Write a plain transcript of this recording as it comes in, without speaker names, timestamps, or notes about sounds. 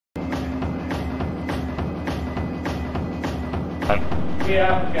We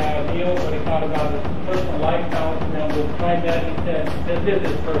asked Neil what he thought about his personal life balance around with TRIMET. He said this is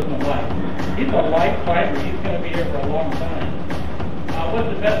his personal life. He's a life climber. He's going to be here for a long time. What's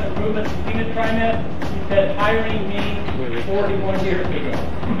the best improvement you've seen at TRIMET? He said hiring me 41 years ago.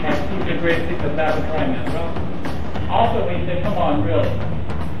 He's the greatest thing that's happened at TRIMET. Well, also he said, come on, really.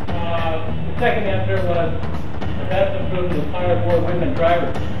 The second answer was the best improvement is hire more women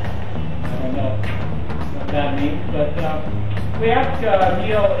drivers. I don't know what that means, but we asked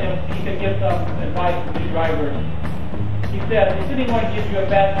Neil if he could give some advice to new drivers. He said, if anyone gives you a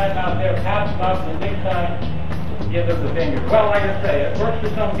bad time out there, pass them up, and the next time, give them the finger. Well, like I say, it works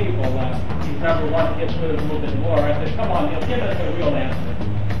for some people. He's number one, gets rid of a little bit more. I said, come on, Neil, give us a real answer.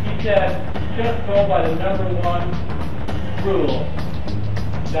 He said, just go by the number one rule.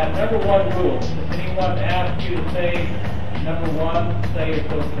 That number one rule. If anyone asks you to say number one, say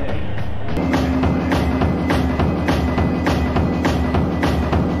it's okay.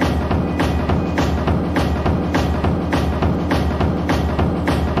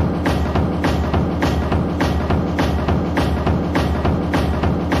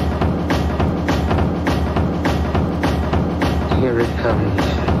 Here it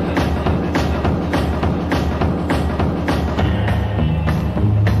comes.